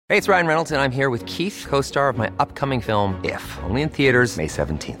Hey, it's Ryan Reynolds, and I'm here with Keith, co-star of my upcoming film, If, only in theaters May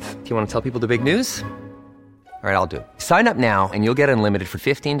 17th. Do you want to tell people the big news? All right, I'll do it. Sign up now and you'll get unlimited for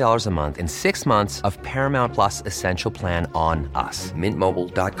 $15 a month and 6 months of Paramount Plus Essential Plan on us.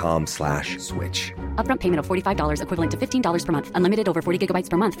 MintMobile.com/switch. Upfront payment of $45 equivalent to $15 per month. Unlimited over 40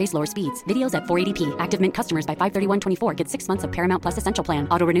 gigabytes per month. Face lower speeds. Videos at 480p. Active Mint customers by 531.24 get 6 months of Paramount Plus Essential Plan.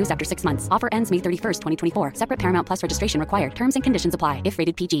 Auto renews after 6 months. Offer ends May 31st, 2024. Separate Paramount Plus registration required. Terms and conditions apply if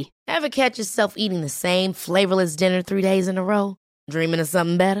rated PG. Ever catch yourself eating the same flavorless dinner 3 days in a row? Dreaming of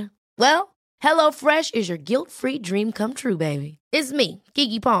something better? Well, HelloFresh is your guilt-free dream come true, baby. It's me,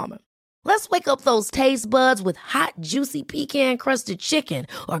 Keke Palmer. Let's wake up those taste buds with hot, juicy pecan-crusted chicken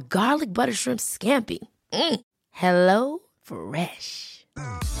or garlic butter shrimp scampi. Hello Fresh.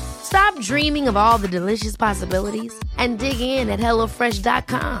 Stop dreaming of all the delicious possibilities and dig in at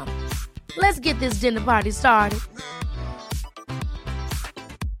HelloFresh.com. Let's get this dinner party started.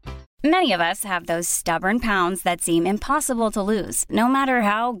 Many of us have those stubborn pounds that seem impossible to lose, no matter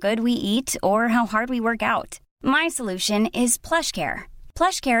how good we eat or how hard we work out. My solution is PlushCare.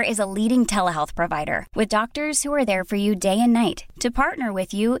 PlushCare is a leading telehealth provider with doctors who are there for you day and night to partner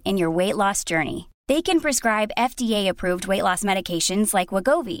with you in your weight loss journey. They can prescribe FDA-approved weight loss medications like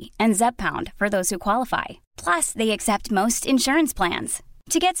Wegovy and Zepbound for those who qualify. Plus, they accept most insurance plans.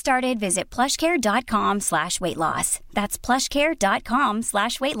 To get started, visit plushcare.com/weightloss. That's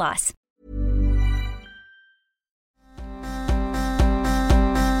plushcare.com/weightloss.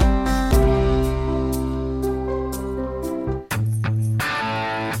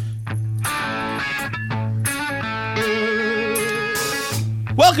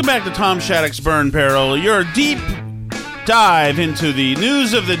 Welcome back to Tom Shattuck's Burn Barrel, your deep dive into the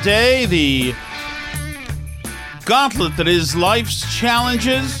news of the day, the gauntlet that is life's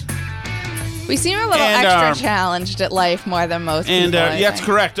challenges. We seem a little extra challenged at life more than most people. Yeah, that's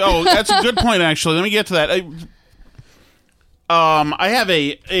correct. Oh, that's a good point, actually. Let me get to that. I have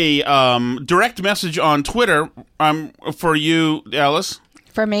a direct message on Twitter for you, Alice.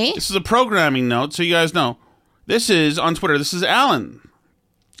 For me? This is a programming note, so you guys know. This is on Twitter. This is Alan.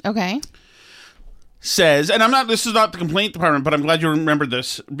 Okay. Says, and this is not the complaint department, but I'm glad you remembered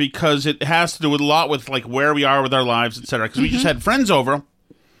this because it has to do with a lot with like where we are with our lives, etc. Because we just had friends over,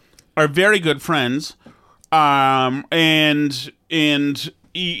 our very good friends, and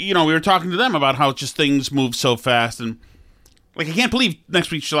you know, we were talking to them about how just things move so fast, and like I can't believe next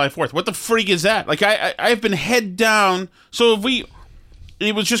week's July 4th. What the freak is that? Like I've been head down. So if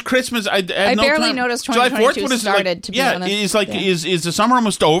it was just Christmas. I barely noticed 2022 started. To be honest, it's like is the summer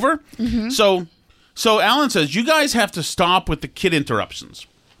almost over? Mm-hmm. So Alan says, you guys have to stop with the kid interruptions.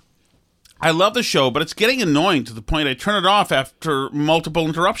 I love the show, but it's getting annoying to the point I turn it off after multiple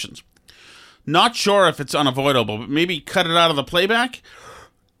interruptions. Not sure if it's unavoidable, but maybe cut it out of the playback?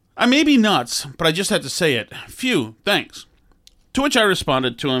 I may be nuts, but I just had to say it. Phew, thanks. To which I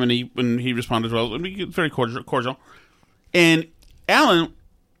responded to him, and he responded well. Very cordial. And Alan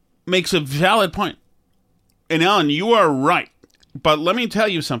makes a valid point. And Alan, you are right. But let me tell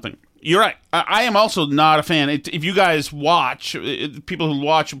you something. You're right. I am also not a fan. If you guys watch, people who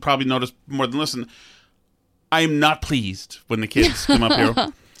watch will probably notice more than listen. I am not pleased when the kids come up here.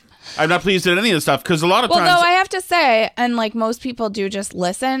 I'm not pleased at any of the stuff because a lot of times. Well, though I have to say, and like most people do, just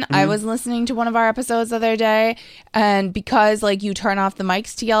listen. Mm-hmm. I was listening to one of our episodes the other day, and because like you turn off the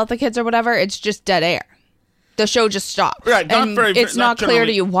mics to yell at the kids or whatever, it's just dead air. The show just stops. Right. It's not clear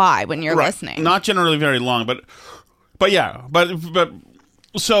to you why when you're listening. Not generally very long, but yeah, but.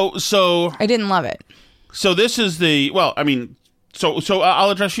 So I didn't love it. So this is so I'll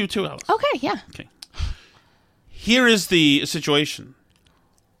address you too, Alice. Okay, yeah. Okay. Here is the situation.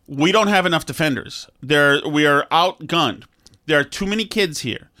 We don't have enough defenders. We are outgunned. There are too many kids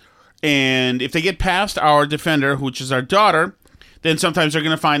here. And if they get past our defender, which is our daughter, then sometimes they're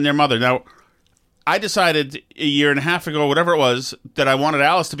going to find their mother. Now, I decided a year and a half ago, whatever it was, that I wanted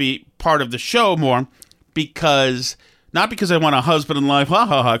Alice to be part of the show more because... Not because I want a husband and life,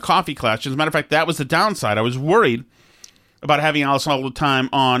 coffee clash. As a matter of fact, that was the downside. I was worried about having Alice all the time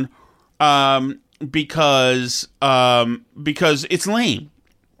on because it's lame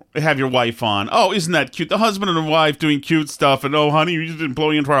to have your wife on. Oh, isn't that cute? The husband and the wife doing cute stuff, and oh, honey, you just been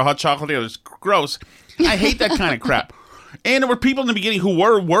blowing into our hot chocolate. It's gross. I hate that kind of crap. And there were people in the beginning who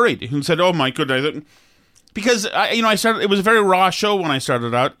were worried, who said, oh, my goodness. Because, I started. It was a very raw show when I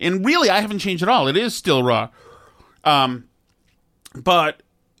started out. And really, I haven't changed at all. It is still raw. But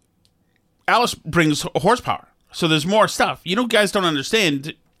Alice brings horsepower, so there's more stuff. You guys don't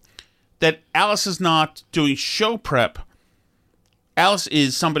understand that Alice is not doing show prep. Alice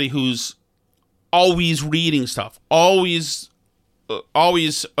is somebody who's always reading stuff, always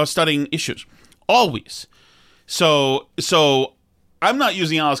always studying issues. Always. So I'm not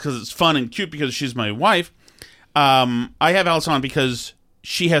using Alice because it's fun and cute because she's my wife. I have Alice on because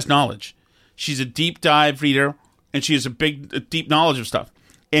she has knowledge. She's a deep dive reader, and she has a deep knowledge of stuff.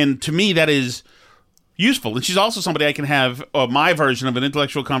 And to me, that is useful. And she's also somebody I can have my version of an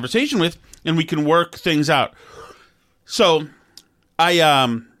intellectual conversation with, and we can work things out. So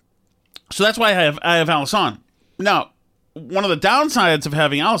so that's why I have Alice on. Now, one of the downsides of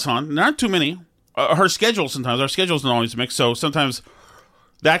having Alice on, there aren't too many. Her schedule sometimes, our schedule's not always mixed, so sometimes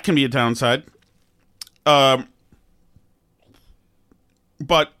that can be a downside. But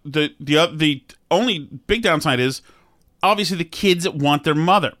the only big downside is, obviously, the kids want their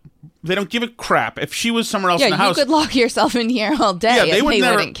mother. They don't give a crap. If she was somewhere else in the house... you could lock yourself in here all day and they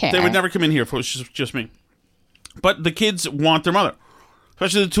wouldn't care. They would never come in here if it was just me. But the kids want their mother.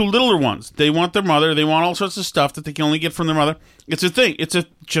 Especially the two littler ones. They want their mother. They want all sorts of stuff that they can only get from their mother. It's a thing. It's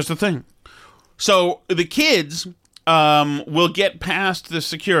just a thing. So the kids will get past the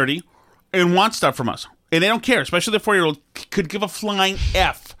security and want stuff from us. And they don't care. Especially the 4-year-old could give a flying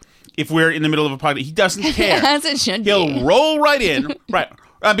F if we're in the middle of a podcast. He doesn't care. As it should be. He'll roll right in. Right.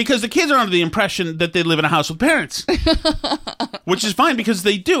 Because the kids are under the impression that they live in a house with parents. Which is fine because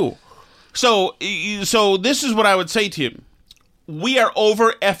they do. So this is what I would say to you. We are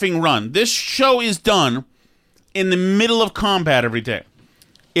over effing run. This show is done in the middle of combat every day.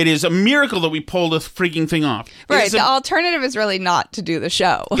 It is a miracle that we pulled this freaking thing off. Right. The alternative is really not to do the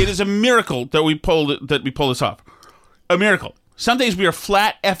show. It is a miracle that we pulled this off. A miracle. Some days we are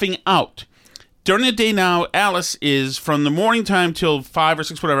flat effing out. During the day now, Alice is from the morning time till 5 or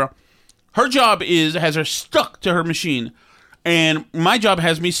 6, whatever. Her job has her stuck to her machine, and my job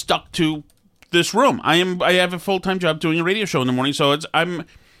has me stuck to this room. I have a full-time job doing a radio show in the morning, so I'm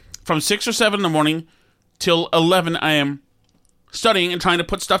from 6 or 7 in the morning till 11. I am studying and trying to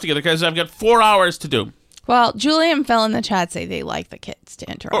put stuff together because I've got 4 hours to do. Well, Julie and Phil in the chat say they like the kids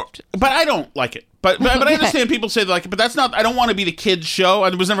to interrupt. But I don't like it. But I understand people say they like it, but that's not. I don't want to be the kids' show.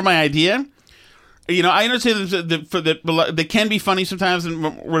 It was never my idea. You know, I understand that they can be funny sometimes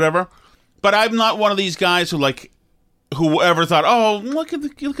and whatever, but I'm not one of these guys whoever thought, oh, look at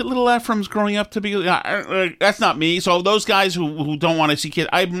little Ephraim's growing up to be. That's not me. So those guys who don't want to see kids,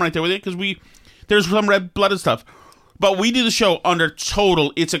 I'm right there with it because there's some red-blooded stuff. But we do the show under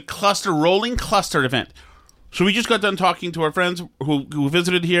it's a rolling cluster event. So we just got done talking to our friends who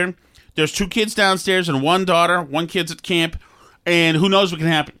visited here. There's 2 kids downstairs and 1 daughter. 1 kid's at camp, and who knows what can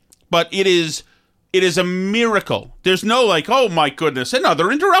happen. But it is a miracle. There's no oh my goodness,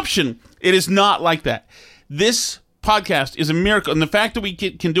 another interruption. It is not like that. This podcast is a miracle, and the fact that we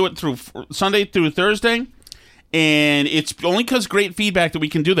can do it through Sunday through Thursday, and it's only because great feedback that we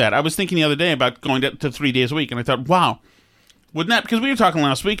can do that. I was thinking the other day about going to 3 days a week, and I thought, wow, wouldn't that, because we were talking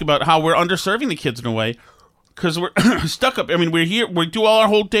last week about how we're underserving the kids in a way, because we're stuck up. I mean, we're here, we do all our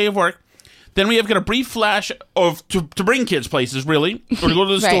whole day of work, then we have got a brief flash of to bring kids places, really, or to go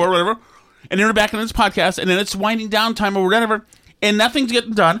to the store or whatever, and then we're back on this podcast, and then it's winding down time or whatever, and nothing's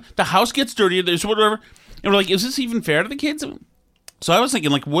getting done. The house gets dirty, there's whatever. And we're like, is this even fair to the kids? So I was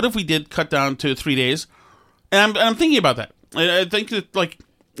thinking, what if we did cut down to 3 days? And I'm thinking about that. I think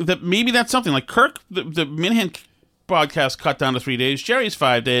that maybe that's something. Like Kirk, the Minhan podcast cut down to 3 days. Jerry's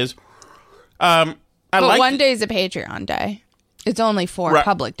 5 days. But 1 day is a Patreon day. It's only 4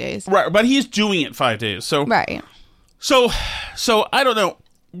 public days. Right, but he's doing it 5 days. So right. So I don't know.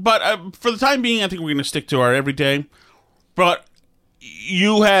 But for the time being, I think we're going to stick to our everyday. But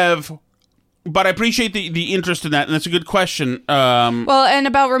But I appreciate the interest in that, and that's a good question. Well, and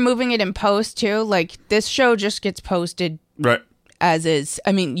about removing it in post, too. This show just gets posted as is.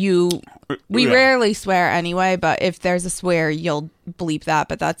 I mean, we rarely swear anyway, but if there's a swear, you'll bleep that,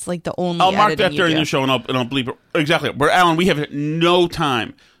 but that's the only I'll mark that during the show, and I'll bleep it. Exactly. But, Alan, we have no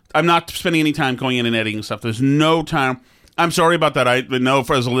time. I'm not spending any time going in and editing stuff. There's no time. I'm sorry about that. I know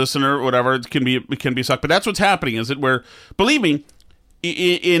as a listener, whatever, it can be sucked. But that's what's happening, is that believe me,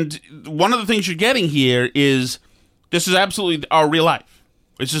 and one of the things you're getting here is this is absolutely our real life.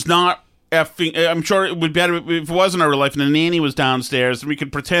 It's just not effing. I'm sure it would be better if it wasn't our real life and the nanny was downstairs and we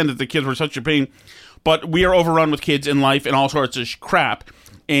could pretend that the kids were such a pain. But we are overrun with kids in life and all sorts of crap.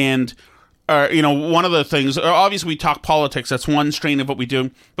 And, one of the things, obviously we talk politics. That's one strain of what we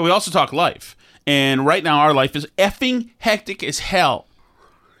do. But we also talk life. And right now our life is effing hectic as hell.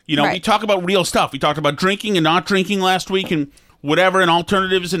 We talk about real stuff. We talked about drinking and not drinking last week and whatever, and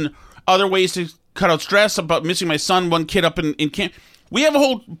alternatives and other ways to cut out stress, about missing my son, 1 kid up in camp. We have a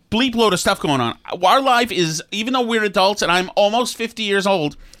whole bleep load of stuff going on. Our life is, even though we're adults and I'm almost 50 years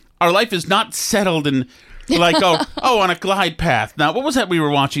old, our life is not settled and Like, on a glide path. Now, what was that we were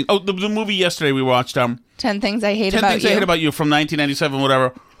watching? Oh, the movie yesterday we watched, 10 Things I Hate 10 About Things You. I Hate About You from 1997,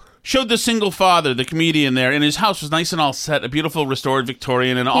 whatever. Showed the single father, the comedian there, and his house was nice and all set, a beautiful restored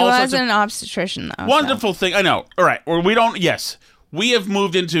Victorian, and all sorts of... He was an obstetrician, though. Wonderful thing. I know. All right. Or we don't... Yes. We have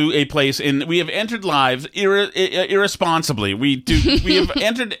moved into a place, and we have entered lives irresponsibly. We have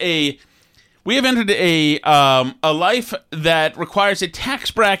entered a life that requires a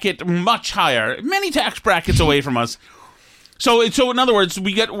tax bracket much higher, many tax brackets away from us. So in other words,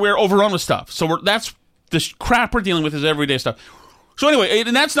 we're overrun with stuff. So that's the crap we're dealing with is everyday stuff. So anyway,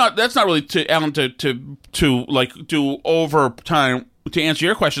 and that's not really to Alan to like do overtime to answer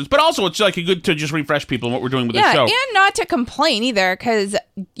your questions, but also it's like a good to just refresh people on what we're doing with the show. Yeah, and not to complain either, because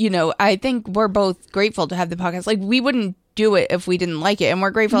I think we're both grateful to have the podcast. Like, we wouldn't do it if we didn't like it, and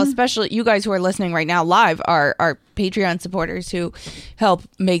we're grateful, especially you guys who are listening right now live, our Patreon supporters who help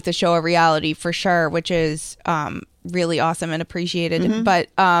make the show a reality for sure, which is really awesome and appreciated. But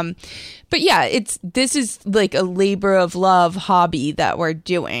yeah, this is like a labor of love hobby that we're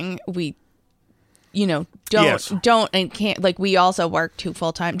doing. We don't and can't, like, we also work 2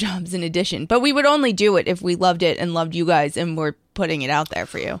 full-time jobs in addition, but we would only do it if we loved it and loved you guys and we're putting it out there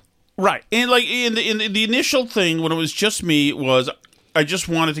for you. Right. And like in the initial thing when it was just me was I just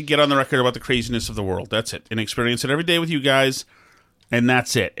wanted to get on the record about the craziness of the world. That's it. And experience it every day with you guys. And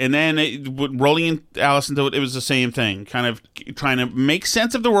that's it. And then rolling in Alice into it was the same thing. Kind of trying to make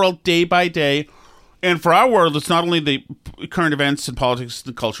sense of the world day by day. And for our world, it's not only the current events and politics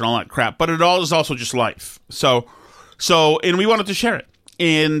and culture and all that crap, but it all is also just life. So, and we wanted to share it.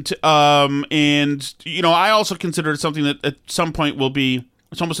 And I also consider it something that at some point will be,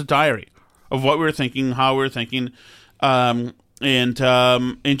 it's almost a diary of what we were thinking, how we were thinking, and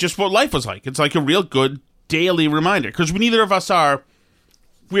just what life was like. It's like a real good daily reminder, because neither of us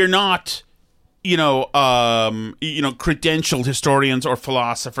we're not, credentialed historians or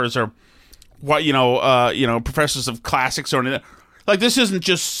philosophers or what, professors of classics or anything. Like, this isn't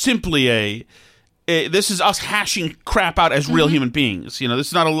just simply this is us hashing crap out as real human beings. This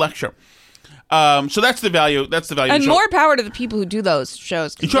is not a lecture. So that's the value. And more power to the people who do those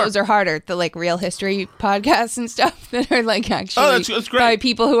shows, because those are harder. The like real history podcasts and stuff that are like actually that's great. By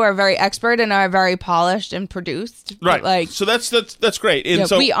people who are very expert and are very polished and produced. Right. Like, so that's great. And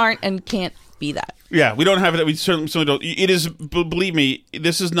so we aren't and can't be that. Yeah, we don't have it. We certainly don't. It is. Believe me,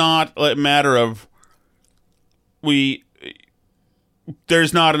 this is not a matter of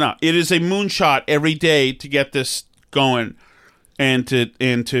there's not enough. It is a moonshot every day to get this going. And to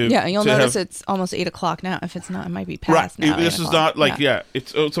you'll notice it's almost 8:00 now. If it's not, it might be past now. This is not like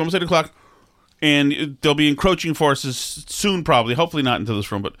it's almost 8:00, and there'll be encroaching forces soon, probably. Hopefully not into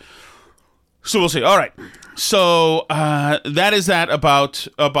this room, but so we'll see. All right, so that is that about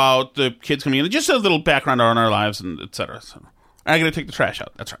the kids coming in. Just a little background on our lives and etc. So I got to take the trash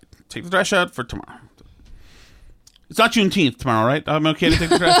out. That's right, take the trash out for tomorrow. It's not Juneteenth tomorrow, right? I'm okay to take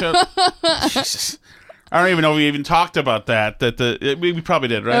the trash out. Jesus. I don't even know if we even talked about that. We probably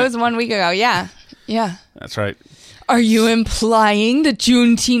did, right? It was 1 week ago. Yeah. That's right. Are you implying that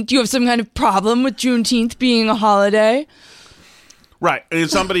Juneteenth? Do you have some kind of problem with Juneteenth being a holiday? Right. And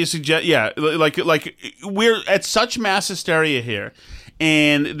somebody suggest, like we're at such mass hysteria here,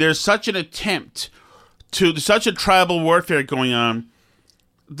 and there's such an attempt such a tribal warfare going on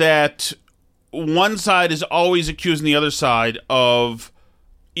that one side is always accusing the other side of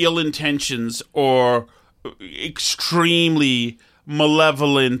ill intentions or extremely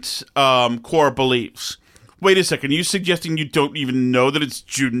malevolent core beliefs. Wait a second, you suggesting you don't even know that it's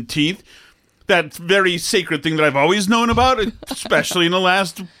Juneteenth? That very sacred thing that I've always known about, especially in the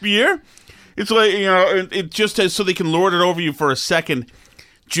last year? It's like, it just has so they can lord it over you for a second.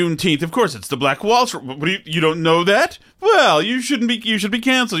 Juneteenth, of course, it's the Black Wall Street. You don't know that? Well, you should be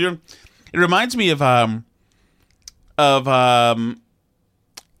canceled. It reminds me of what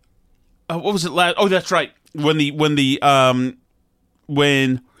was it last? Oh, that's right. When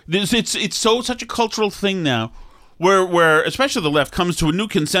it's such a cultural thing now, where especially the left comes to a new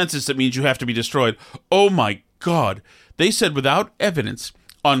consensus that means you have to be destroyed. Oh my God! They said without evidence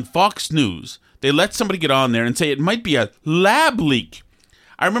on Fox News, they let somebody get on there and say it might be a lab leak.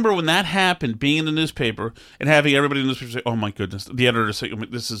 I remember when that happened, being in the newspaper and having everybody in the newspaper say, "Oh my goodness!" The editor say,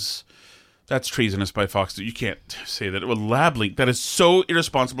 "That's treasonous by Fox. You can't say that. Well, lab leak. That is so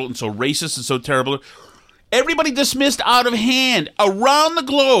irresponsible and so racist and so terrible." Everybody dismissed out of hand around the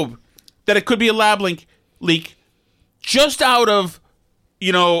globe that it could be a lab leak, just out of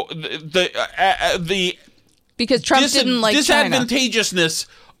the because Trump didn't like disadvantageousness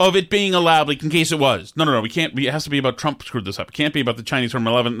of it being a lab leak in case it was. No. We can't. It has to be about Trump screwed this up. It can't be about the Chinese from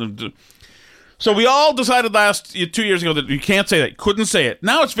 11. So we all decided 2 years ago that you can't say that. Couldn't say it.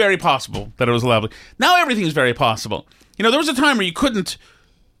 Now it's very possible that it was allowed. Now everything is very possible. You know, there was a time where you couldn't...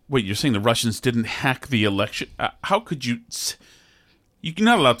 Wait, you're saying the Russians didn't hack the election? How could you... You're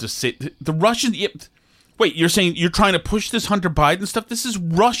not allowed to say... The Russians... Wait, you're saying you're trying to push this Hunter Biden stuff? This is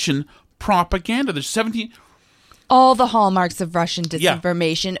Russian propaganda. There's 17... All the hallmarks of Russian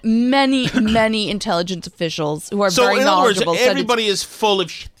disinformation. Yeah. Many intelligence officials who are very knowledgeable. So in other words, everybody is full of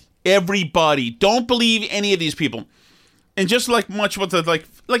shit. Everybody. Don't believe any of these people. And just like much with the,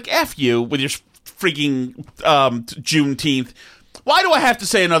 like F you with your freaking Juneteenth. Why do I have to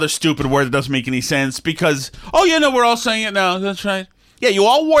say another stupid word that doesn't make any sense? Because, we're all saying it now. That's right. Yeah, you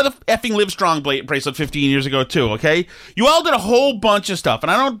all wore the effing Livestrong bracelet 15 years ago too, okay? You all did a whole bunch of stuff.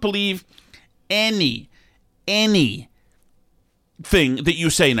 And I don't believe anything that you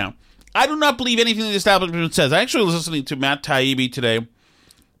say now. I do not believe anything the establishment says. I actually was listening to Matt Taibbi today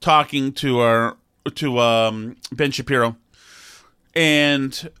talking to Ben Shapiro.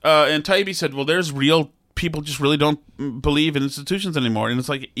 And Taibbi said, well, there's real people just really don't believe in institutions anymore. And it's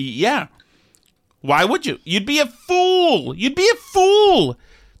like, yeah. Why would you? You'd be a fool. You'd be a fool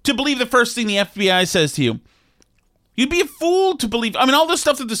to believe the first thing the FBI says to you. You'd be a fool to believe... I mean, all this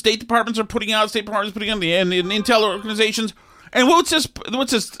stuff that the State Departments are putting out, and the intel organizations... And what's this?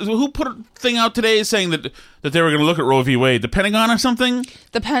 Who put a thing out today saying that they were going to look at Roe v. Wade? The Pentagon or something?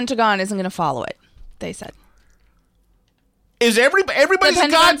 The Pentagon isn't going to follow it, they said. Is everybody's a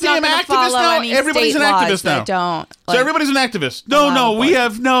goddamn activist now? Everybody's an activist now. So everybody's an activist.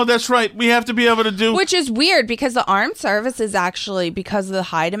 No, that's right. We have to be able to do... Which is weird because the armed services actually, because of the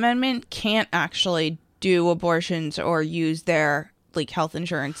Hyde Amendment, can't actually do abortions or use their health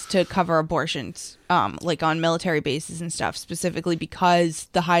insurance to cover abortions on military bases and stuff, specifically because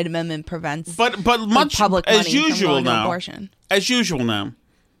the Hyde Amendment prevents but much public money as usual from going now to abortion. As usual now,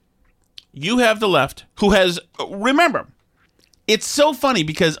 you have the left who has... Remember, it's so funny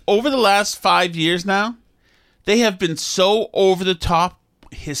because over the last 5 years now, they have been so over the top,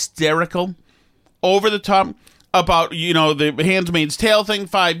 hysterical, over the top about, the Handmaid's Tale thing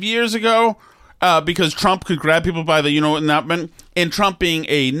 5 years ago, because Trump could grab people by the, what that meant, and Trump being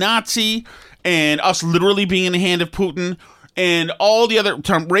a Nazi, and us literally being in the hand of Putin, and all the other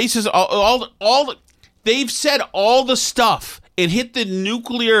races, they've said all the stuff and hit the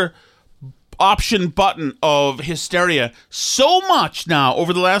nuclear option button of hysteria so much now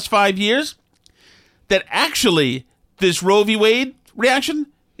over the last 5 years that actually this Roe v. Wade reaction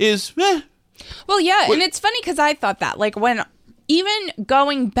is Well, yeah, and it's funny because I thought that, when even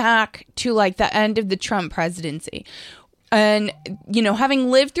going back to the end of the Trump presidency and, having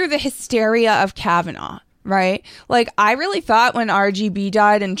lived through the hysteria of Kavanaugh, right? I really thought when RGB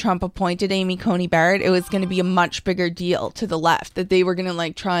died and Trump appointed Amy Coney Barrett, it was going to be a much bigger deal to the left, that they were going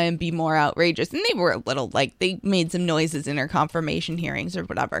to try and be more outrageous. And they were a little they made some noises in their confirmation hearings or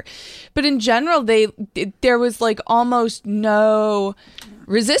whatever. But in general, there was almost no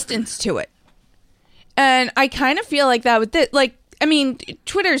resistance to it. And I kind of feel like that with this,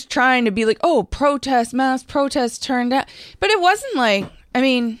 Twitter's trying to be mass protests turned out. But it wasn't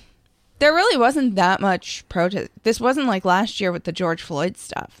there really wasn't that much protest. This wasn't like last year with the George Floyd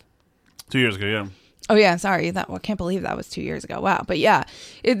stuff. 2 years ago, yeah. Oh, yeah, sorry. I can't believe that was 2 years ago. Wow. But yeah,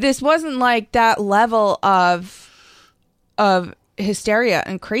 this wasn't that level of hysteria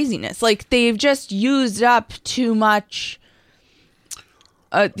and craziness. They've just used up too much...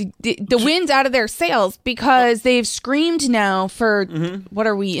 the wind's out of their sails because they've screamed now for what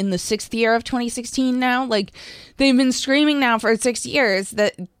are we in the 6th year of 2016 now? They've been screaming now for 6 years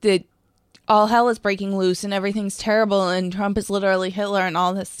that all hell is breaking loose and everything's terrible and Trump is literally Hitler and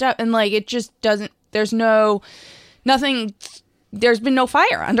all this stuff, and it just doesn't. There's nothing. There's been no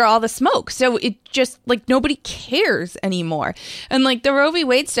fire under all the smoke, so it just nobody cares anymore. And the Roe v.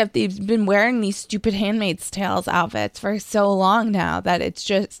 Wade stuff, they've been wearing these stupid Handmaid's Tales outfits for so long now that it's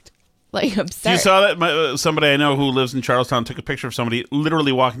just absurd. You saw that somebody I know who lives in Charlestown took a picture of somebody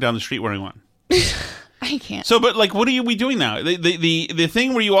literally walking down the street wearing one. I can't. So, but what are we doing now? The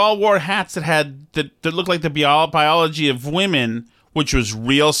thing where you all wore hats that looked like the biology of women, which was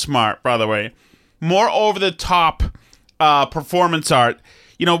real smart, by the way, more over the top. Performance art,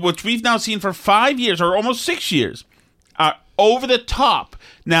 which we've now seen for 5 years or almost 6 years, over the top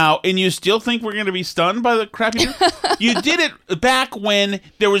now, and you still think we're going to be stunned by the crap you do? You did it back when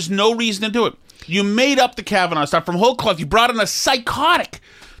there was no reason to do it. You made up the Kavanaugh stuff from whole cloth. You brought in a psychotic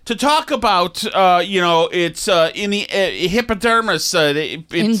to talk about, it's in the hippodermis.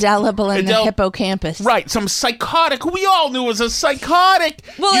 Indelible in the hippocampus. Right, some psychotic, who we all knew was a psychotic.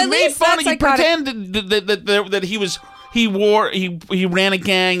 Well, you at made least fun of, that you pretended that he ran a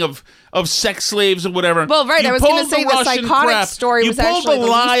gang of of sex slaves or whatever. Well, right, You I was gonna pulled say the Russian psychotic story was You pulled actually the the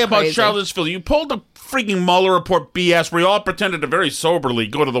lie least about crazy. Charlottesville. You pulled the freaking Mueller report BS where you all pretended to very soberly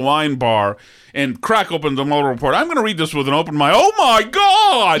go to the wine bar and crack open the Mueller report. I'm going to read this with an open mind. Oh my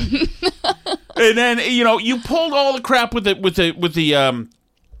God! And then you pulled all the crap with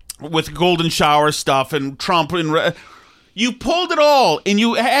golden shower stuff and Trump and you pulled it all, and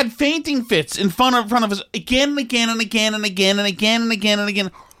you had fainting fits in front of us again and again and again and again and again and again and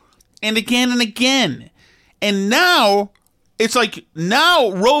again and again and again. And now it's like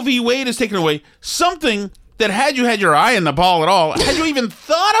Roe v. Wade is taken away. Something that had you had your eye on the ball at all, had you even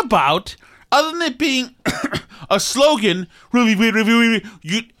thought about, other than it being a slogan, Roe v. Wade, Roe v.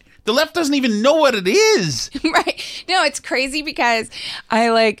 Wade, the left doesn't even know what it is. Right. No, it's crazy because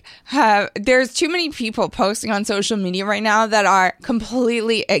there's too many people posting on social media right now that are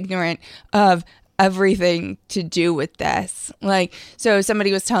completely ignorant of everything to do with this. Like, so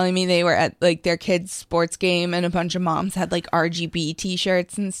somebody was telling me they were at like their kid's sports game and a bunch of moms had like RGB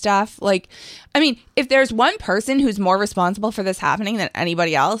t-shirts and stuff. Like, I mean, if there's one person who's more responsible for this happening than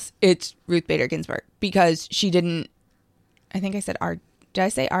anybody else, it's Ruth Bader Ginsburg, because she didn't, I think I said did I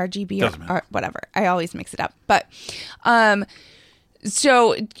say RGB or whatever? I always mix it up. But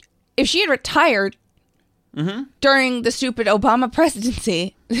so if she had retired during the stupid Obama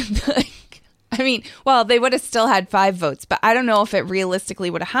presidency, I mean, well, they would have still had 5 votes, but I don't know if it realistically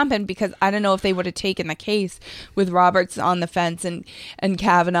would have happened, because I don't know if they would have taken the case with Roberts on the fence and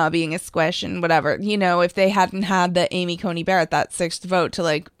Kavanaugh being a squish and whatever, if they hadn't had the Amy Coney Barrett, that 6th vote to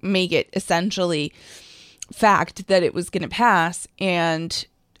like make it essentially fact that it was going to pass and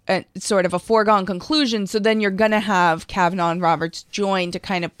sort of a foregone conclusion. So then you're going to have Kavanaugh and Roberts join to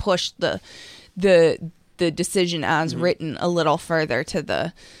kind of push the decision as written a little further to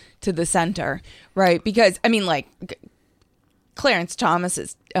the center, right? Because I mean, like Clarence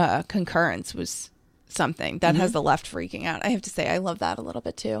Thomas's concurrence was something that has the left freaking out. I have to say, I love that a little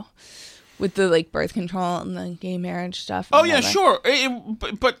bit too, with the like birth control and the gay marriage stuff. Oh yeah, sure.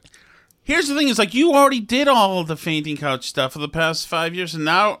 But here's the thing: is like you already did all of the fainting couch stuff for the past 5 years, and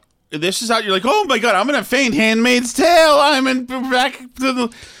now this is out. You're like, oh my God, I'm gonna faint Handmaid's Tale. I'm back to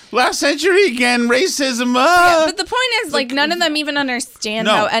the last century again. Racism. Yeah, but the point is, like, none of them even understand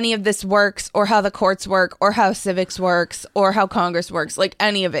how any of this works, or how the courts work, or how civics works, or how Congress works. Like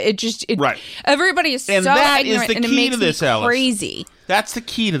any of it. Right. Everybody is and so that ignorant, is the and key it makes to this, me Alice. crazy. That's the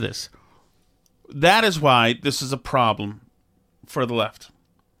key to this. That is why this is a problem for the left.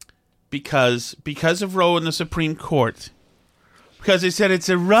 Because of Roe in the Supreme Court. Because they said it's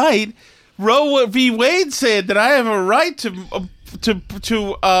a right. Roe v. Wade said that I have a right to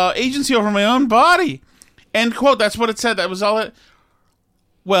agency over my own body. End quote. That's what it said. That was all it.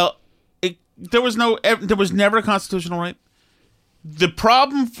 Well, there was never a constitutional right. The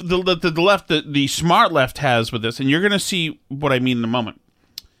problem the left, the smart left has with this, and you're going to see what I mean in a moment.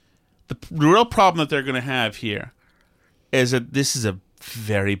 The real problem that they're going to have here is that this is a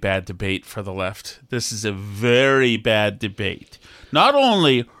very bad debate for the left. This is a very bad debate. Not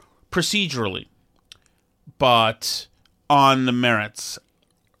only procedurally, but on the merits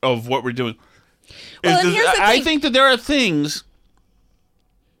of what we're doing. Well, and here's the thing. I think that there are things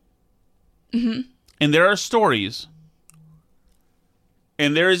and there are stories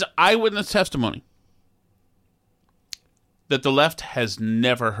and there is eyewitness testimony that the left has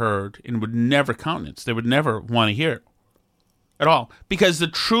never heard and would never countenance. They would never want to hear it at all. Because the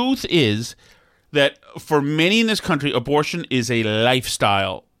truth is that for many in this country, abortion is a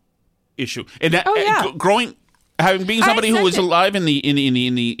lifestyle issue. And that being somebody who was alive in the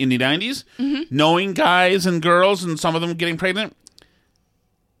 90s, knowing guys and girls and some of them getting pregnant,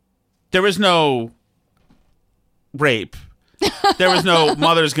 there was no rape. There was no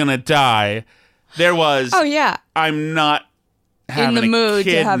mother's gonna die. There was I'm not having in the mood a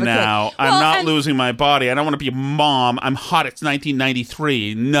kid to have now. A kid. I'm not losing my body. I don't want to be a mom. I'm hot. It's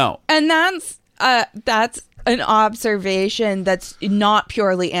 1993. No. And that's an observation that's not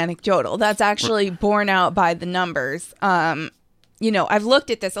purely anecdotal. That's actually borne out by the numbers. I've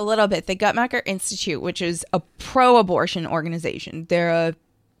looked at this a little bit. The Guttmacher Institute, which is a pro-abortion organization, they're a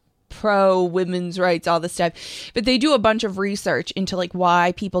pro-women's rights, all this stuff, but they do a bunch of research into like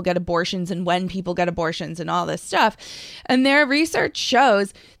why people get abortions and when people get abortions and all this stuff. And their research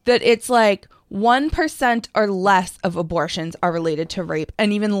shows that it's like 1% or less of abortions are related to rape,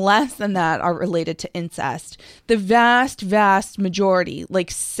 and even less than that are related to incest. The vast, vast majority, like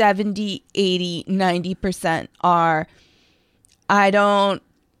 70, 80, 90% are, I don't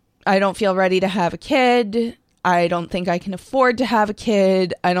feel ready to have a kid. I don't think I can afford to have a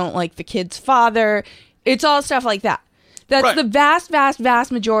kid. I don't like the kid's father. It's all stuff like that. That's Right. the vast, vast,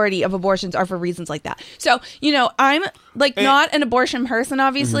 vast majority of abortions are for reasons like that. So, I'm like not an abortion person,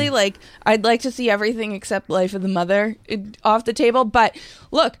 obviously. Like, I'd like to see everything except life of the mother off the table. But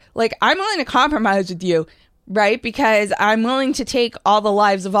look, like, I'm willing to compromise with you, right? Because I'm willing to take all the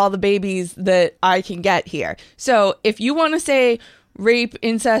lives of all the babies that I can get here. So if you want to say rape,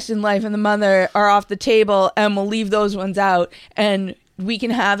 incest, and life of the mother are off the table and we'll leave those ones out and we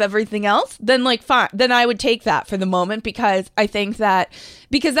can have everything else, then like fine, then I would take that for the moment, because I think that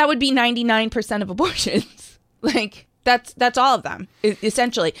would be 99% of abortions. Like that's all of them,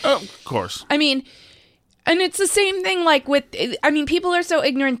 essentially. Of course. I mean, and it's the same thing like with, people are so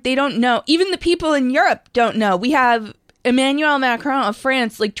ignorant, they don't know. Even the people in Europe don't know. We have Emmanuel Macron of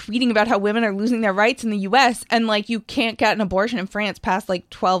France like tweeting about how women are losing their rights in the US, and like you can't get an abortion in France past like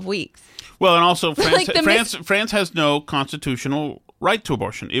 12 weeks. Well, and also France, Like France has no constitutional right to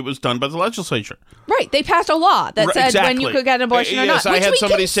abortion. It was done by the legislature. Right. They passed a law that said Exactly. when you could get an abortion or not. Yes, I which had we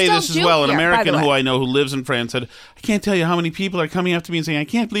somebody can say still this as do well. An here, by the American who way. I know who lives in France said, I can't tell you how many people are coming up to me and saying, I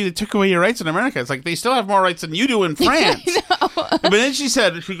can't believe they took away your rights in America. It's like, they still have more rights than you do in France. But then she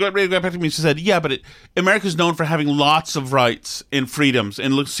got ready to go back to me, she said, yeah, but America's known for having lots of rights and freedoms,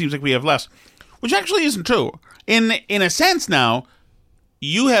 and it seems like we have less. Which actually isn't true. In a sense now,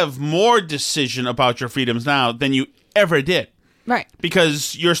 you have more decision about your freedoms now than you ever did. Right.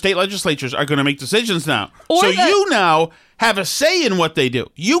 Because your state legislatures are going to make decisions now. Or you now have a say in what they do.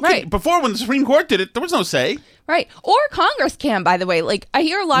 Right. Before, when the Supreme Court did it, there was no say. Right. Or Congress can, by the way. Like, I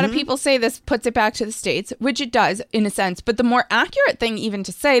hear a lot Mm-hmm. of people say this puts it back to the states, which it does in a sense. But the more accurate thing even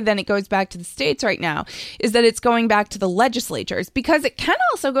to say then it goes back to the states right now is that it's going back to the legislatures, because it can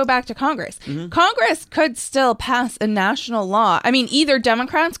also go back to Congress. Mm-hmm. Congress could still pass a national law. I mean, either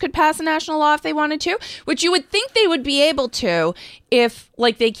Democrats could pass a national law if they wanted to, which you would think they would be able to if,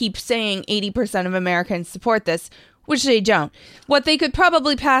 like they keep saying, 80% of Americans support this, which they don't. What they could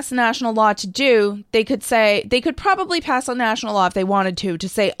probably pass a national law to do, they could probably pass a national law if they wanted to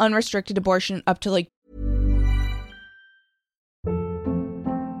say unrestricted abortion up to like.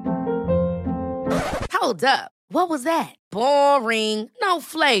 Hold up. What was that? Boring. No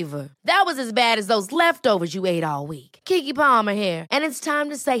flavor. That was as bad as those leftovers you ate all week. Keke Palmer here, and it's time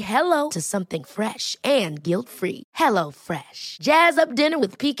to say hello to something fresh and guilt-free. Hello Fresh. Jazz up dinner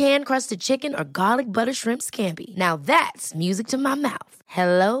with pecan-crusted chicken or garlic butter shrimp scampi. Now that's music to my mouth.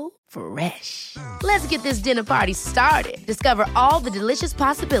 Hello Fresh. Let's get this dinner party started. Discover all the delicious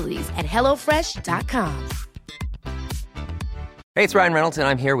possibilities at hellofresh.com. Hey, it's Ryan Reynolds, and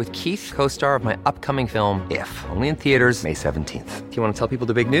I'm here with Keith, co-star of my upcoming film, If, only in theaters May 17th. Do you want to tell people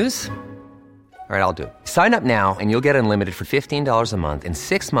the big news? All right, I'll do it. Sign up now and you'll get unlimited for $15 a month and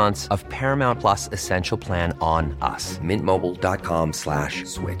 6 months of Paramount Plus Essential Plan on us.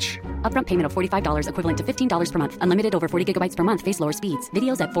 MintMobile.com/switch. Upfront payment of $45 equivalent to $15 per month. Unlimited over 40 gigabytes per month. Face lower speeds.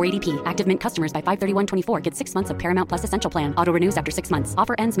 Videos at 480p. Active Mint customers by 531.24 get 6 months of Paramount Plus Essential Plan. Auto renews after 6 months.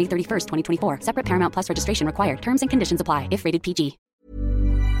 Offer ends May 31st, 2024. Separate Paramount Plus registration required. Terms and conditions apply if rated PG.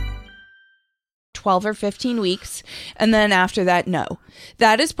 12 or 15 weeks, and then after that, no.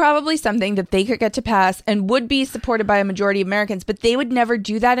 That is probably something that they could get to pass and would be supported by a majority of Americans, but they would never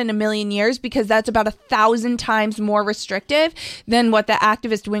do that in a million years, because that's about 1,000 times more restrictive than what the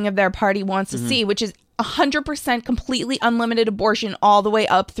activist wing of their party wants to see, which is 100% completely unlimited abortion all the way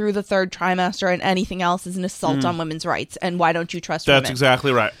up through the third trimester, and anything else is an assault on women's rights. And why don't you trust women? That's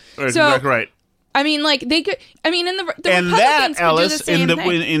exactly right. That's So- exactly right. I mean, like, they could, I mean, and the And Republicans that, could Alice, do the same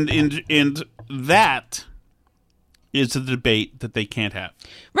thing. and that is the debate that they can't have.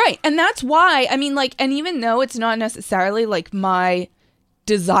 Right. And that's why, I mean, like, and even though it's not necessarily like my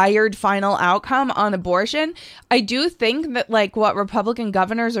desired final outcome on abortion, I do think that like what Republican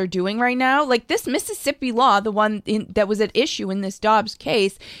governors are doing right now, like this Mississippi law, the one that was at issue in this Dobbs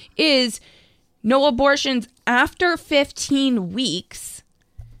case, is no abortions after 15 weeks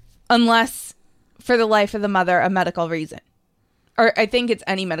unless for the life of the mother, a medical reason. Or I think it's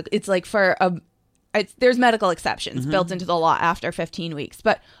any medical, it's like for there's medical exceptions built into the law after 15 weeks,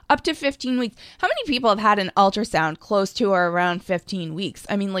 but up to 15 weeks. How many people have had an ultrasound close to or around 15 weeks?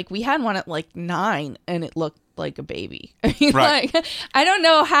 I mean, like we had one at like 9 and it looked like a baby. I mean, Right. like, I don't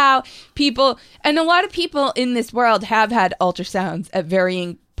know how people, and a lot of people in this world have had ultrasounds at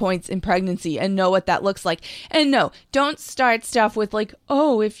varying points in pregnancy and know what that looks like. And no, don't start stuff with like,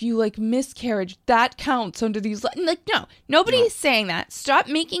 oh, if you like miscarriage, that counts under these. Like, no, nobody is saying that. Stop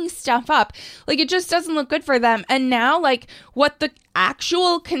making stuff up. Like, it just doesn't look good for them. And now, like, what the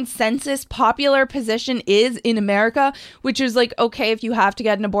actual consensus popular position is in America, which is like, okay, if you have to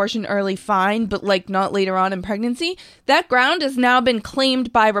get an abortion early, fine, but like not later on in pregnancy, that ground has now been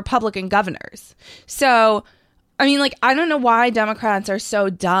claimed by Republican governors. So I mean, like, I don't know why Democrats are so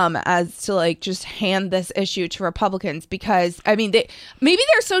dumb as to, like, just hand this issue to Republicans, because, I mean, maybe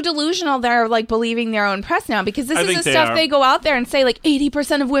they're so delusional they're, like, believing their own press now, because this is the stuff they go out there and say, like,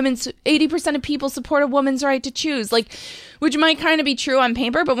 80% of people support a woman's right to choose, like, which might kind of be true on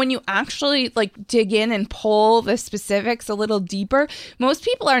paper, but when you actually, like, dig in and pull the specifics a little deeper, most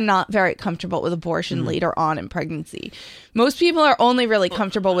people are not very comfortable with abortion later on in pregnancy. Most people are only really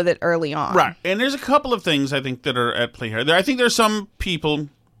comfortable with it early on. Right. And there's a couple of things, I think, that are at play here. I think there's some people...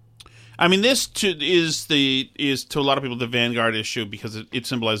 I mean, this is to a lot of people the vanguard issue because it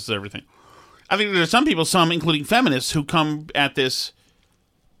symbolizes everything. I think there's some people, some including feminists, who come at this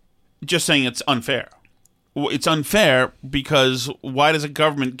just saying it's unfair. It's unfair because why does a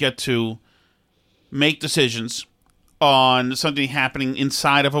government get to make decisions on something happening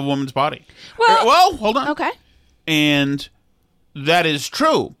inside of a woman's body? Well, hold on. Okay. And that is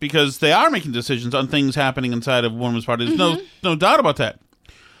true because they are making decisions on things happening inside of a woman's body. There's no doubt about that.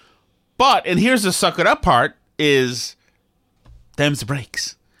 But, and here's the suck it up part, is them's the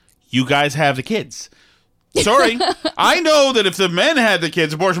breaks. You guys have the kids. Sorry. I know that if the men had the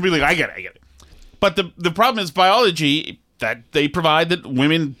kids, abortion would be like, I get it. But the problem is biology, that they provide that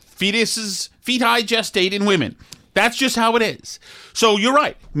women, feti gestate in women. That's just how it is. So you're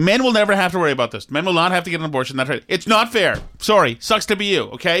right. Men will never have to worry about this. Men will not have to get an abortion. That's right. It's not fair. Sorry. Sucks to be you,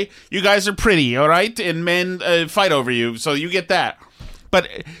 okay? You guys are pretty, all right? And men fight over you, so you get that. But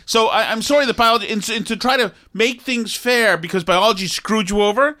so I'm sorry that biology, and to try to make things fair because biology screwed you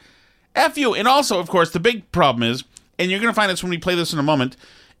over, F you. And also, of course, the big problem is, and you're going to find this when we play this in a moment,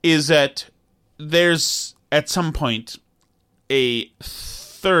 is that there's, at some point, a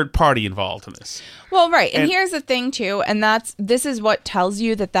third party involved in this. Well, right. And here's the thing, too, and this is what tells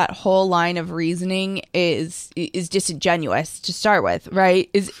you that whole line of reasoning is disingenuous to start with, right?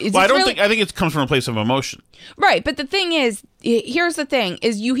 I think it comes from a place of emotion. Right. But the thing is, here's the thing,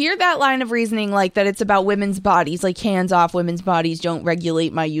 is you hear that line of reasoning like that it's about women's bodies, like hands off women's bodies, don't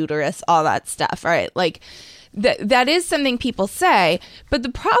regulate my uterus, all that stuff, right? Like, that is something people say, but the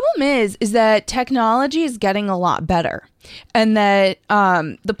problem is that technology is getting a lot better, and that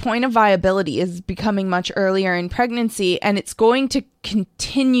the point of viability is becoming much earlier in pregnancy, and it's going to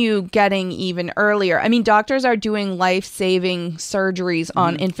continue getting even earlier. I mean, doctors are doing life-saving surgeries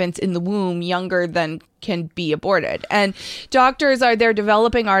on infants in the womb younger than can be aborted, and they're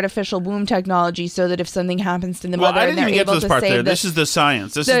developing artificial womb technology so that if something happens to the mother, I didn't even get to this part there. This is the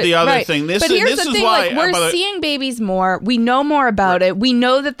science. This is the other thing. But here's the thing: like, we're seeing babies more. We know more about it. We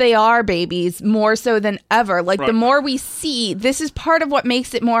know that they are babies more so than ever. Like the more we see, this is part of what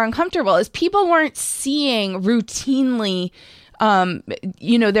makes it more uncomfortable. Is people weren't seeing routinely,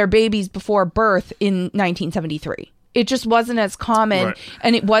 their babies before birth in 1973. It just wasn't as common,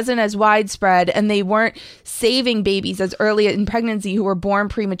 and it wasn't as widespread, and they weren't saving babies as early in pregnancy who were born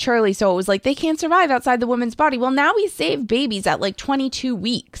prematurely. So it was like, they can't survive outside the woman's body. Well, now we save babies at like 22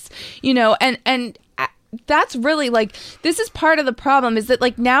 weeks, and that's really like, this is part of the problem, is that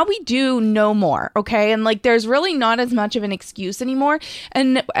like now we do know more, okay? And like there's really not as much of an excuse anymore.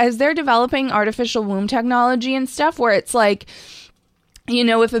 And as they're developing artificial womb technology and stuff, where it's like,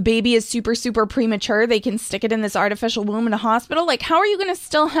 if a baby is super, super premature, they can stick it in this artificial womb in a hospital. Like, how are you going to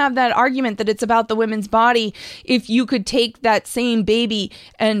still have that argument that it's about the women's body if you could take that same baby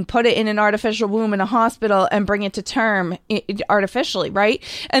and put it in an artificial womb in a hospital and bring it to term artificially, right?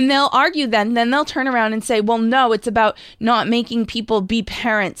 And they'll argue then they'll turn around and say, well, no, it's about not making people be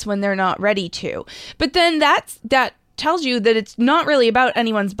parents when they're not ready to. But then that tells you that it's not really about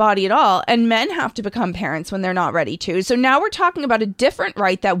anyone's body at all, and men have to become parents when they're not ready to. So now we're talking about a different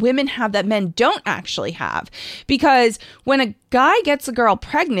right that women have that men don't actually have, because when a guy gets a girl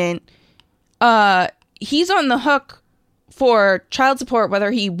pregnant, he's on the hook for child support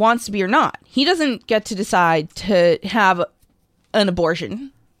whether he wants to be or not. He doesn't get to decide to have an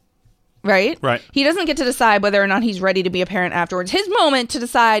abortion. Right? He doesn't get to decide whether or not he's ready to be a parent afterwards. His moment to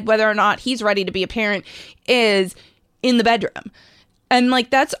decide whether or not he's ready to be a parent is in the bedroom. And like,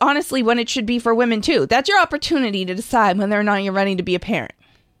 that's honestly when it should be for women too. That's your opportunity to decide whether or not you're ready to be a parent.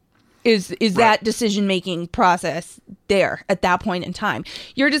 Is that decision-making process there at that point in time.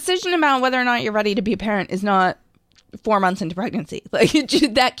 Your decision about whether or not you're ready to be a parent is not 4 months into pregnancy. Like,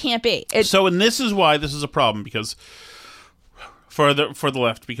 that can't be. And this is why this is a problem, because for the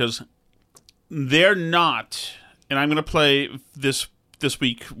left, because they're not, and I'm going to play this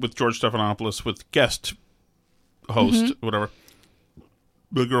week with George Stephanopoulos with guest host, whatever,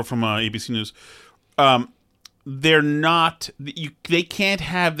 the girl from ABC News. They're not. They can't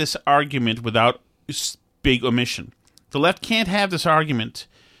have this argument without big omission. The left can't have this argument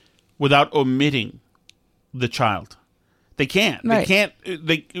without omitting the child. They can't. Right.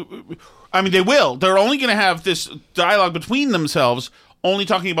 I mean, they will. They're only going to have this dialogue between themselves, only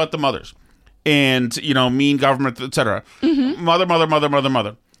talking about the mothers and, mean government, etc. Mm-hmm.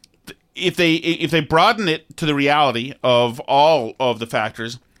 Mother. If they broaden it to the reality of all of the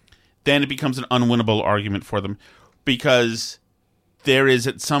factors, then it becomes an unwinnable argument for them, because there is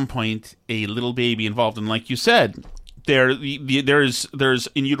at some point a little baby involved, and like you said, there's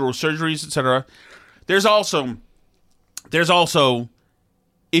in utero surgeries, etc. There's also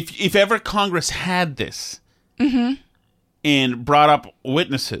if ever Congress had this and brought up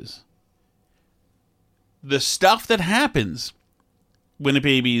witnesses, the stuff that happens when a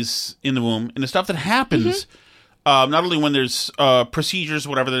baby's in the womb and the stuff that happens not only when there's procedures,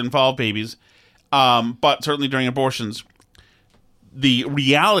 whatever, that involve babies, but certainly during abortions, the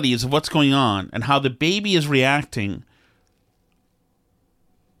realities of what's going on and how the baby is reacting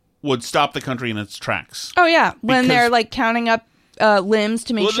would stop the country in its tracks. Oh, yeah. When they're, like, counting up limbs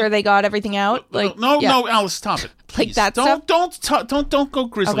to make sure they got everything out. No, Alice, stop it. Please. Like that stuff? Don't go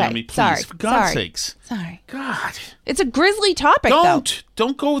grizzly on me, please. Sorry. For God's sakes. Sorry. God. It's a grisly topic,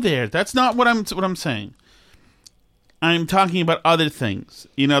 Don't go there. That's not what I'm saying. I'm talking about other things.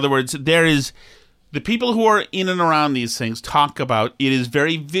 In other words, there is... The people who are in and around these things talk about it is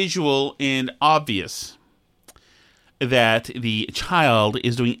very visual and obvious that the child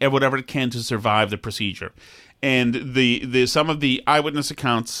is doing whatever it can to survive the procedure. And the some of the eyewitness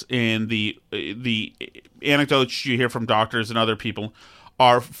accounts and the anecdotes you hear from doctors and other people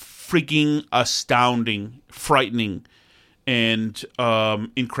are freaking astounding, frightening, and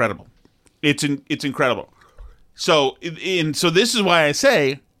incredible. It's incredible. So this is why I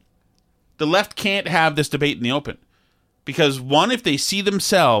say the left can't have this debate in the open. Because, one, if they see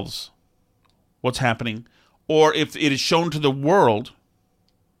themselves what's happening, or if it is shown to the world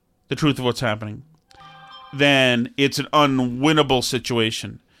the truth of what's happening, then it's an unwinnable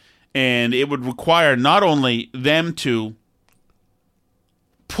situation. And it would require not only them to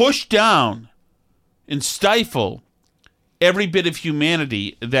push down and stifle every bit of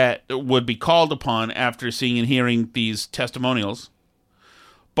humanity that would be called upon after seeing and hearing these testimonials,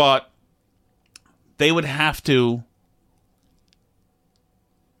 but they would have to,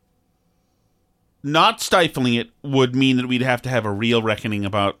 not stifling it would mean that we'd have to have a real reckoning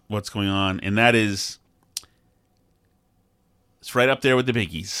about what's going on. And that is, it's right up there with the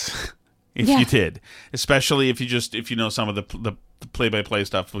biggies. If you did, especially if you know some of the play-by-play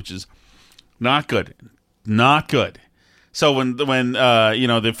stuff, which is not good. So when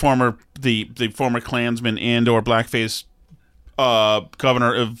the former Klansman and or blackface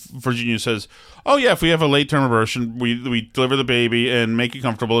governor of Virginia says, "Oh yeah, if we have a late term abortion, we deliver the baby and make it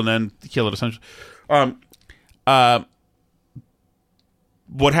comfortable and then kill it," essentially,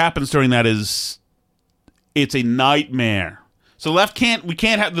 what happens during that is it's a nightmare. So the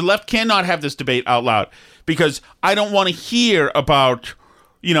left cannot have this debate out loud, because I don't want to hear about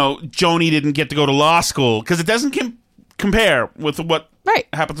Joni didn't get to go to law school, because it doesn't compare with what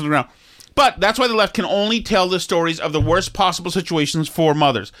happens on the ground. But that's why the left can only tell the stories of the worst possible situations for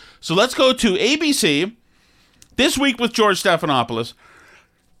mothers. So let's go to ABC This Week with George Stephanopoulos.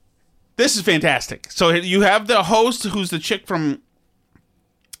 This is fantastic. So you have the host, who's the chick from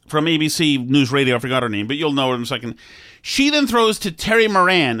ABC News Radio. I forgot her name, but you'll know her in a second. She then throws to Terry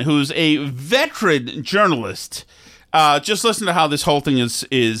Moran, who's a veteran journalist. Just listen to how this whole thing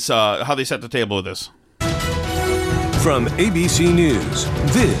is how they set the table with this. From ABC News,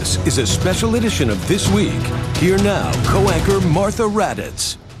 this is a special edition of This Week. Here now, co-anchor Martha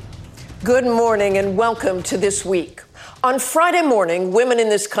Raddatz. Good morning and welcome to This Week. On Friday morning, women in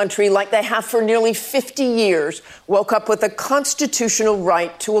this country, like they have for nearly 50 years, woke up with a constitutional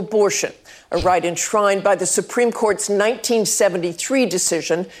right to abortion, a right enshrined by the Supreme Court's 1973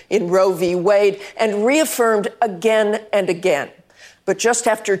 decision in Roe v. Wade and reaffirmed again and again. But just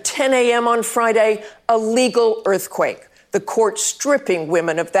after 10 a.m. on Friday, a legal earthquake, the court stripping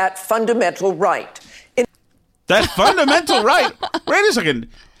women of that fundamental right. That fundamental right? Wait a second.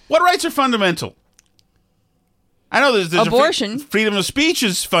 What rights are fundamental? I know there's abortion. Freedom of speech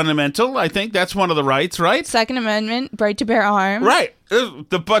is fundamental. I think that's one of the rights, right? Second Amendment, right to bear arms. Right.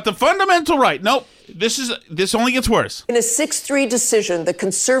 But the fundamental right, nope. This only gets worse. In a 6-3 decision, the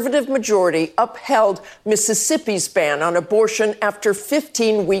conservative majority upheld Mississippi's ban on abortion after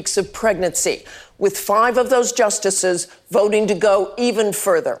 15 weeks of pregnancy, with 5 of those justices voting to go even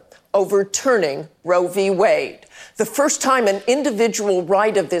further, overturning Roe v. Wade. The first time an individual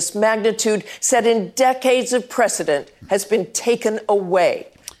right of this magnitude, set in decades of precedent, has been taken away.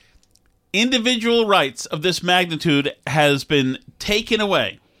 Individual rights of this magnitude has been taken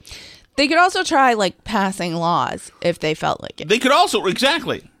away. They could also try, like, passing laws if they felt like it. They could also,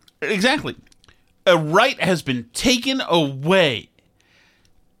 exactly. A right has been taken away.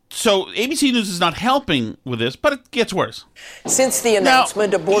 So ABC News is not helping with this, but it gets worse. Since the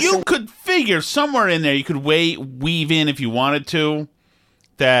announcement, abortion... You could figure somewhere in there, you could weave in if you wanted to,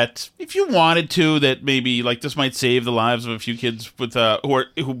 that maybe like this might save the lives of a few kids with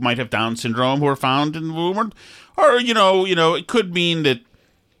who might have Down syndrome who are found in the womb, or it could mean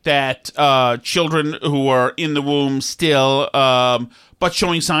that children who are in the womb still, but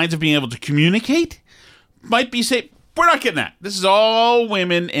showing signs of being able to communicate, might be safe. We're not getting that. This is all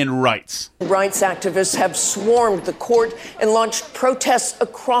women and rights. Rights activists have swarmed the court and launched protests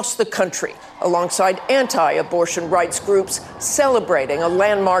across the country, alongside anti-abortion rights groups celebrating a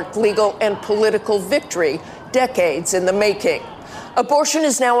landmark legal and political victory decades in the making. Abortion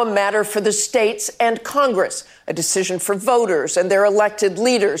is now a matter for the states and Congress, a decision for voters and their elected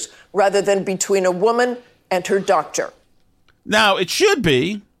leaders, rather than between a woman and her doctor. Now, it should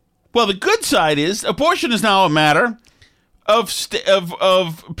be. Well, the good side is abortion is now a matter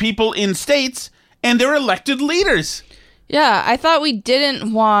of people in states and their elected leaders. Yeah, I thought we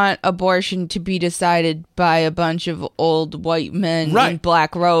didn't want abortion to be decided by a bunch of old white men in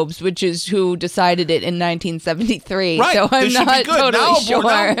black robes, which is who decided it in 1973. Right. So I'm not totally sure.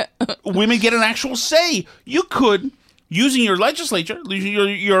 Now, women get an actual say. You could, using your legislature,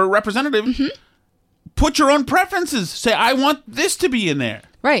 your representative, put your own preferences. Say, I want this to be in there.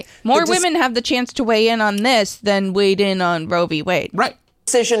 Right. More women have the chance to weigh in on this than weighed in on Roe v. Wade. Right.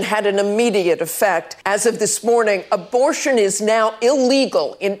 Decision had an immediate effect. As of this morning, abortion is now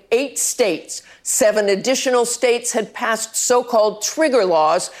illegal in 8 states. 7 additional states had passed so-called trigger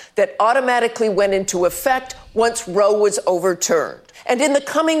laws that automatically went into effect once Roe was overturned. And in the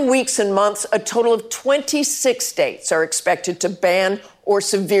coming weeks and months, a total of 26 states are expected to ban or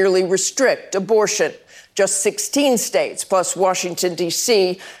severely restrict abortion. Just 16 states, plus Washington,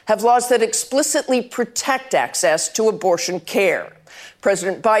 D.C., have laws that explicitly protect access to abortion care.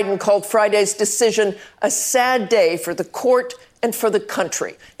 President Biden called Friday's decision a sad day for the court and for the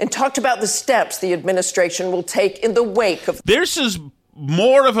country, and talked about the steps the administration will take in the wake of... This is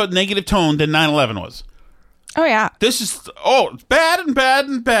more of a negative tone than 9/11 was. Oh, yeah. This is, bad and bad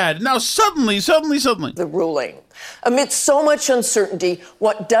and bad. Now suddenly. The ruling. Amidst so much uncertainty,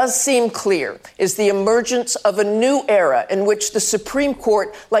 what does seem clear is the emergence of a new era in which the Supreme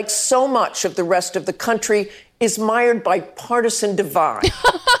Court, like so much of the rest of the country, is mired by partisan divide.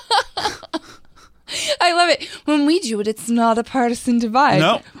 I love it. When we do it, it's not a partisan divide.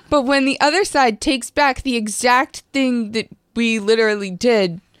 No. But when the other side takes back the exact thing that we literally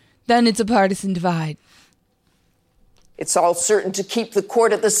did, then it's a partisan divide. It's all certain to keep the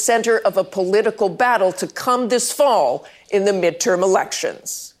court at the center of a political battle to come this fall in the midterm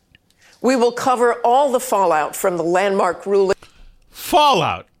elections. We will cover all the fallout from the landmark ruling.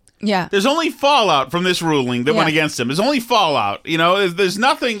 Fallout. Yeah. There's only fallout from this ruling that went against him. There's only fallout. There's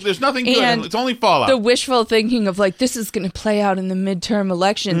nothing good. And it's only fallout. The wishful thinking of like, this is going to play out in the midterm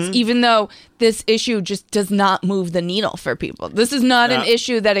elections, even though this issue just does not move the needle for people. This is not an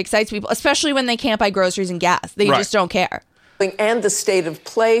issue that excites people, especially when they can't buy groceries and gas. They just don't care. And the state of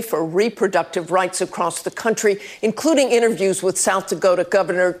play for reproductive rights across the country, including interviews with South Dakota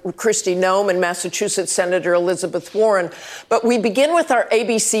Governor Kristi Noem and Massachusetts Senator Elizabeth Warren. But we begin with our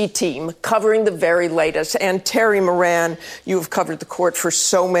ABC team covering the very latest. And Terry Moran, you have covered the court for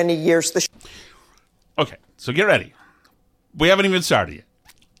so many years. Okay, so get ready. We haven't even started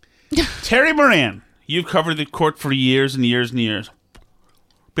yet. Terry Moran, you've covered the court for years and years and years.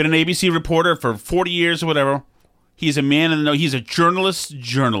 Been an ABC reporter for 40 years or whatever. He's a man in the know. He's a journalist.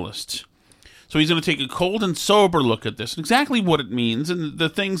 So he's going to take a cold and sober look at this, and exactly what it means, and the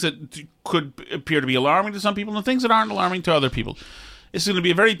things that could appear to be alarming to some people, and the things that aren't alarming to other people. It's going to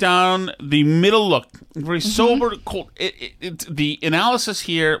be a very down the middle look, very sober, cold. The analysis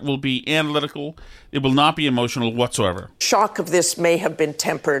here will be analytical. It will not be emotional whatsoever. Shock of this may have been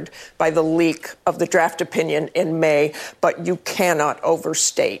tempered by the leak of the draft opinion in May, but you cannot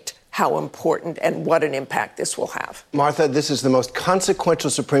overstate how important and what an impact this will have. Martha, this is the most consequential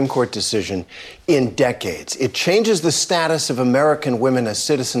Supreme Court decision in decades. It changes the status of American women as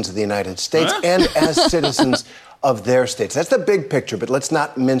citizens of the United States and as citizens of their states. That's the big picture, but let's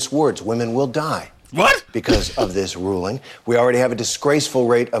not mince words. Women will die. What? Because of this ruling. We already have a disgraceful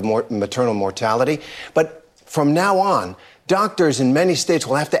rate of maternal mortality. But from now on, doctors in many states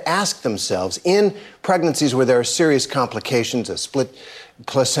will have to ask themselves, in pregnancies where there are serious complications, a split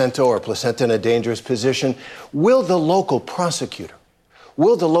placenta or placenta in a dangerous position, will the local prosecutor,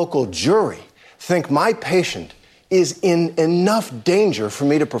 will the local jury think my patient is in enough danger for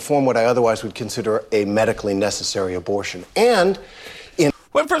me to perform what I otherwise would consider a medically necessary abortion. And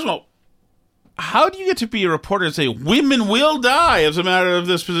Well, first of all, how do you get to be a reporter and say women will die as a matter of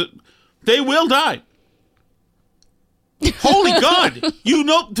this? They will die. Holy God! You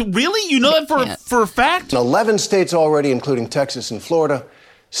know, really? You know that for a fact? In 11 states already, including Texas and Florida,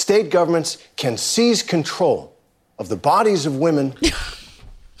 state governments can seize control of the bodies of women.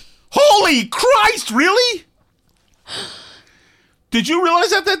 Holy Christ! Really? Did you realize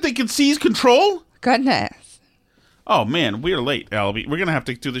that they can seize control? Goodness. Oh man, we're late, Albie. We're gonna have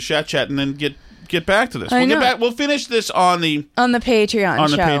to do the chat and then get back to this. I know. Get back. We'll finish this on the Patreon.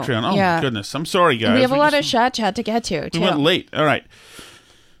 on the show. Patreon. Oh yeah. my goodness, I'm sorry, guys. We have a lot of chat to get to too. We went late. All right.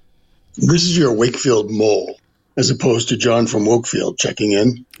 This is your Wakefield mole, as opposed to John from Wokefield checking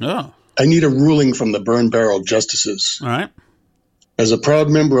in. Oh. I need a ruling from the burn barrel justices. All right. As a proud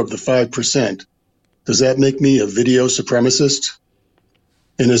member of the 5%, does that make me a video supremacist?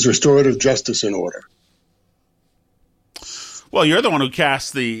 And is restorative justice in order? Well, you're the one who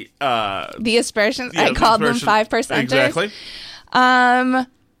cast the aspersions. Yeah, I called them aspersion. 5%. Exactly.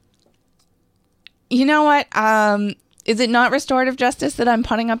 You know what? Is it not restorative justice that I'm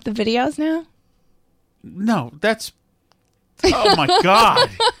putting up the videos now? No, that's. Oh my God.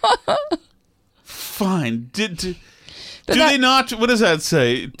 Fine. Do they not? What does that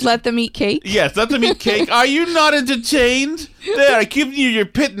say? Let them eat cake? Yes, let them eat cake. Are you not entertained? There, I give you your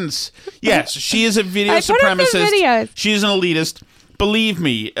pittance. Yes, she is a video I put up the supremacist. videos. She's an elitist. Believe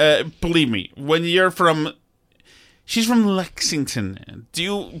me. When you're from, she's from Lexington. Do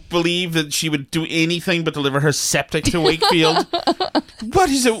you believe that she would do anything but deliver her septic to Wakefield? What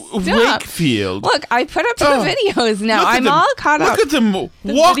is it, Wakefield? Look, I put up the videos now. I'm all caught up. Look at them walking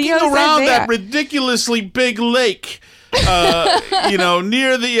videos are around that there. ridiculously big lake.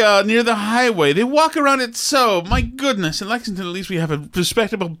 Near the highway. They walk around it so. My goodness. In Lexington, at least we have a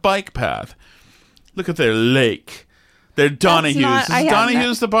respectable bike path. Look at their lake. They're Donahue's. Is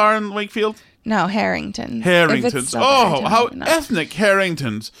Donahue's the bar in Wakefield? No, Harrington's. Harrington's. Oh, how ethnic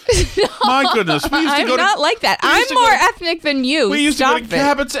Harrington's. My goodness. We used to I'm go to, not like that. I'm more ethnic than you. We used to go to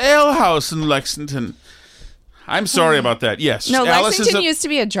Cabot's Ale House in Lexington. I'm sorry about that. Yes. No, Alice Lexington used to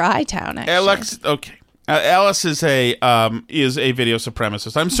be a dry town, actually. Okay. Alice is a video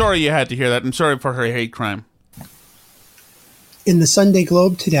supremacist. I'm sorry you had to hear that. I'm sorry for her hate crime. In the Sunday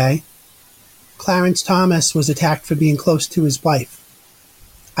Globe today, Clarence Thomas was attacked for being close to his wife.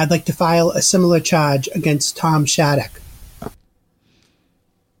 I'd like to file a similar charge against Tom Shattuck.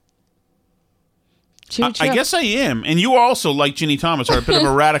 I guess I am. And you also, like Ginny Thomas, are a bit of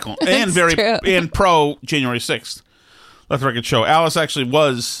a radical and and pro January 6th. Let the record show. Alice actually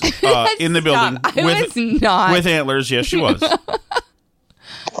was in the building with antlers. Yes, she was.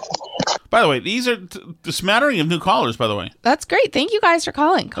 By the way, these are the smattering of new callers, by the way. That's great. Thank you guys for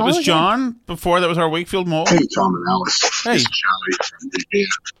calling. That was John before. That was our Wakefield mole. Hey, Tom and Alice. Hey. This is Charlie from Indiana.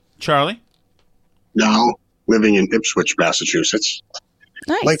 Charlie? Now living in Ipswich, Massachusetts.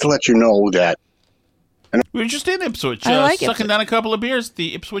 Nice. I'd like to let you know that. We were just in Ipswich, I like sucking Ipswich. down a couple of beers at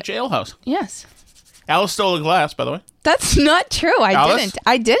the Ipswich Ale House. Yes. Alice stole a glass, by the way. That's not true. Alice?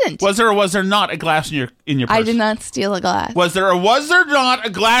 I didn't. Was there or was there not a glass in your purse? I did not steal a glass. Was there or was there not a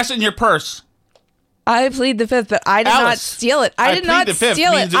glass in your purse? I plead the fifth, but I did not Alice, steal it. I did not plead the fifth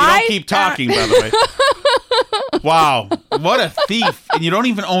steal means it. that you don't keep talking, by the way. Wow. What a thief. And you don't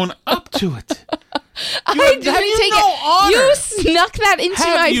even own up to it. I didn't take it. Honor? You snuck that into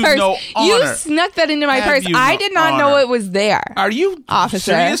Have my you purse. no You honor? snuck that into my Have purse. you I no did not honor? know it was there. Are you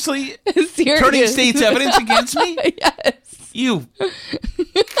Officer. seriously Serious. turning state's evidence against me? Yes. You,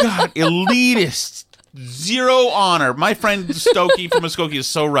 God, elitist. Zero honor. My friend Stokey from Muskogee is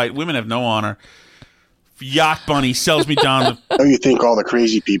so right. Women have no honor. Yacht Bunny sells me down I know you think all the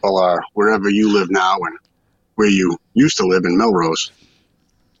crazy people are wherever you live now and where you used to live in Melrose.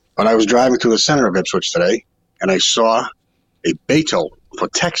 But I was driving through the center of Ipswich today, and I saw a Beto for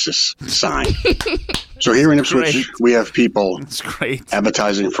Texas sign. So here in Ipswich, Great. we have people That's great.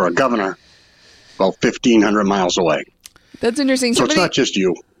 advertising for a governor about 1,500 miles away. That's interesting. So it's not just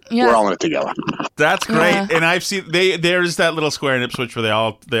you. Yeah. We're all in it together. That's great. Yeah. And I've seen there's that little square in Ipswich where they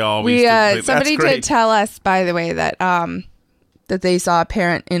always do. Somebody That's great. did tell us, by the way, that that they saw a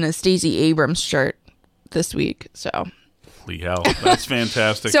parent in a Stacey Abrams shirt this week. So Holy hell. That's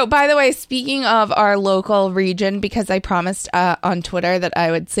fantastic. So, by the way, speaking of our local region, because I promised on Twitter that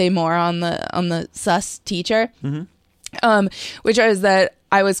I would say more on the sus teacher, which was that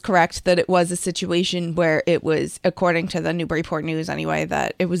I was correct that it was a situation where it was, according to the Newburyport News anyway,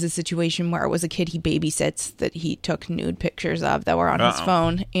 that it was a situation where it was a kid he babysits that he took nude pictures of that were on his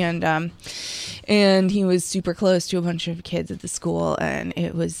phone. And And he was super close to a bunch of kids at the school, and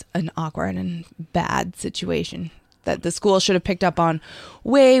it was an awkward and bad situation that the school should have picked up on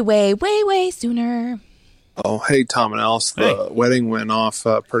way sooner. Oh, hey, Tom and Alice. The wedding went off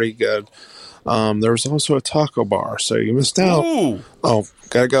pretty good. There was also a taco bar, so you missed out. Ooh. Oh,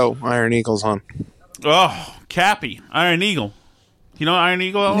 gotta go. Iron Eagle's on. Oh, Cappy. Iron Eagle. You know Iron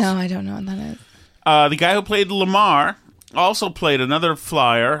Eagle, Alice? No, I don't know what that is. The guy who played Lamar also played another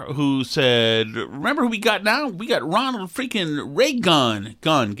flyer who said, remember who we got now? We got Ronald freaking Reagan.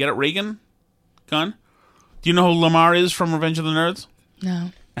 Gun. Get it, Reagan? Gun? Do you know who Lamar is from Revenge of the Nerds?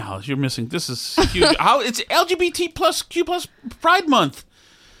 No. Alice, you're missing. This is huge. It's LGBT plus Q plus Pride Month.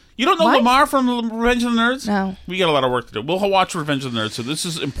 You don't know Lamar from Revenge of the Nerds? No. We got a lot of work to do. We'll watch Revenge of the Nerds, so this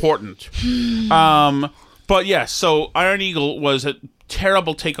is important. But yes, so Iron Eagle was a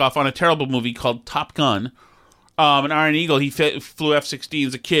terrible takeoff on a terrible movie called Top Gun. And Iron Eagle, he flew F-16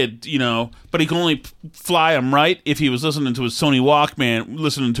 as a kid, but he could only fly them, right, if he was listening to his Sony Walkman,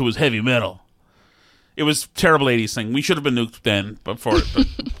 listening to his heavy metal. It was a terrible 80s thing. We should have been nuked then before it, but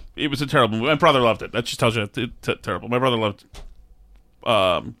it was a terrible movie. My brother loved it. That just tells you it's terrible. My brother loved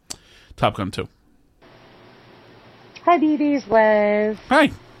Top Gun too. Hi, BB's Les.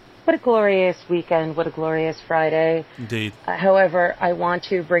 Hi. What a glorious weekend. What a glorious Friday. Indeed. However, I want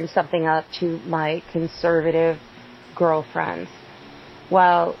to bring something up to my conservative girlfriends.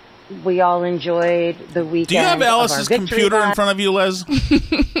 While we all enjoyed the weekend. Do you have Alice's computer in front of you, Les?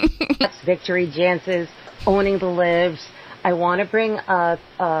 Victory dances, owning the libs. I want to bring a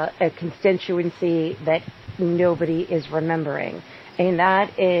constituency that nobody is remembering. And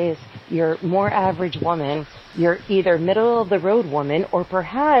that is your more average woman. You're either middle of the road woman, or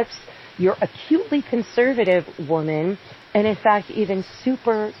perhaps you're acutely conservative woman, and in fact even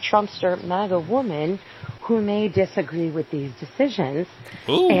super Trumpster MAGA woman who may disagree with these decisions.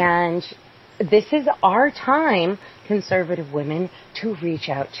 Ooh. And this is our time, conservative women, to reach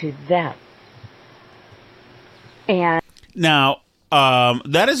out to them. And now,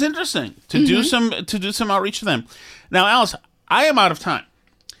 that is interesting to do some outreach to them. Now, Alice, I am out of time,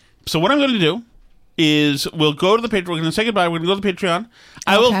 so what I'm going to do is we'll go to the Patreon. We're going to say goodbye. We're going to go to the Patreon.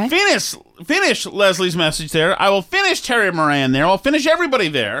 I will finish Leslie's message there. I will finish Terry Moran there. I'll finish everybody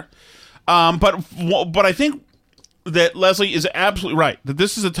there. But I think that Leslie is absolutely right, that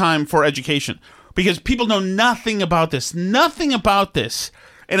this is a time for education, because people know nothing about this. And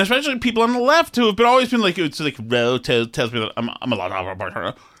especially people on the left who have always been like, it's like, Ro tells me that I'm a lot of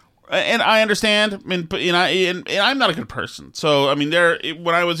a. And I understand, and I'm not a good person. So, I mean,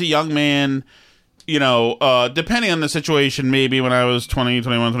 when I was a young man, depending on the situation, maybe when I was 20,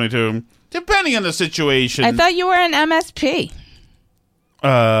 21, 22, depending on the situation. I thought you were an MSP.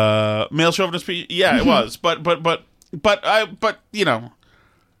 Male chauvinist, yeah, it was. But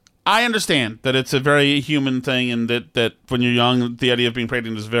I understand that it's a very human thing, and that when you're young, the idea of being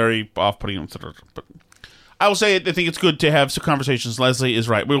pregnant is very off-putting. But I will say I think it's good to have some conversations. Leslie is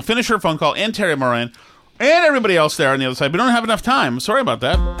right. We will finish her phone call, and Terry Moran, and everybody else there on the other side. We don't have enough time. Sorry about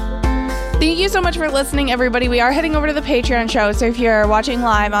that. Thank you so much for listening, everybody. We are heading over to the Patreon show, so if you're watching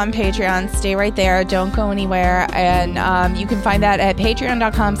live on Patreon, stay right there. Don't go anywhere. And you can find that at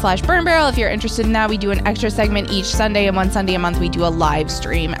patreon.com/burnbarrel. If you're interested in that, we do an extra segment each Sunday, and one Sunday a month we do a live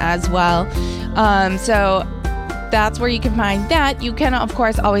stream as well. So that's where you can find that. You can, of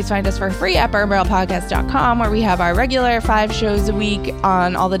course, always find us for free at burnbarrelpodcast.com, where we have our regular 5 shows a week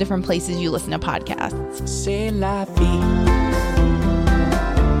on all the different places you listen to podcasts. C'est la vie.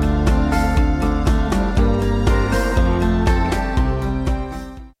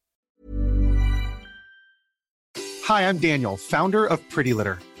 Hi, I'm Daniel, founder of Pretty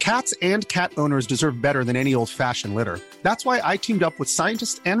Litter. Cats and cat owners deserve better than any old-fashioned litter. That's why I teamed up with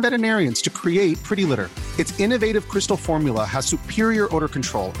scientists and veterinarians to create Pretty Litter. Its innovative crystal formula has superior odor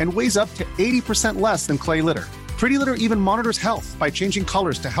control and weighs up to 80% less than clay litter. Pretty Litter even monitors health by changing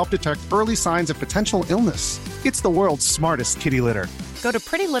colors to help detect early signs of potential illness. It's the world's smartest kitty litter. Go to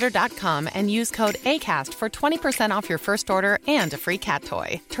prettylitter.com and use code ACAST for 20% off your first order and a free cat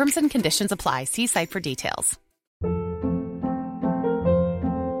toy. Terms and conditions apply. See site for details.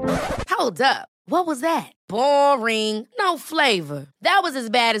 Hold up. What was that? Boring. No flavor. That was as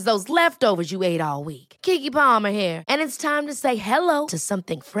bad as those leftovers you ate all week. Keke Palmer here. And it's time to say hello to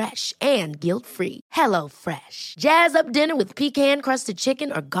something fresh and guilt-free. Hello Fresh. Jazz up dinner with pecan-crusted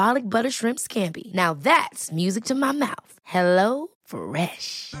chicken or garlic butter shrimp scampi. Now that's music to my mouth. Hello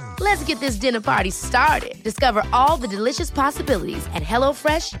Fresh. Let's get this dinner party started. Discover all the delicious possibilities at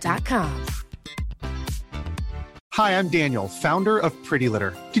HelloFresh.com. Hi, I'm Daniel, founder of Pretty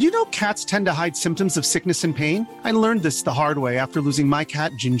Litter. Did you know cats tend to hide symptoms of sickness and pain? I learned this the hard way after losing my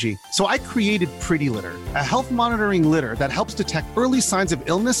cat, Gingy. So I created Pretty Litter, a health monitoring litter that helps detect early signs of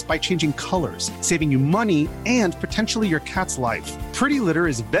illness by changing colors, saving you money and potentially your cat's life. Pretty Litter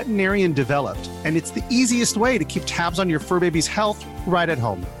is veterinarian developed, and it's the easiest way to keep tabs on your fur baby's health right at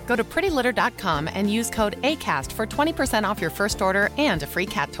home. Go to prettylitter.com and use code ACAST for 20% off your first order and a free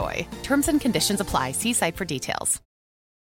cat toy. Terms and conditions apply. See site for details.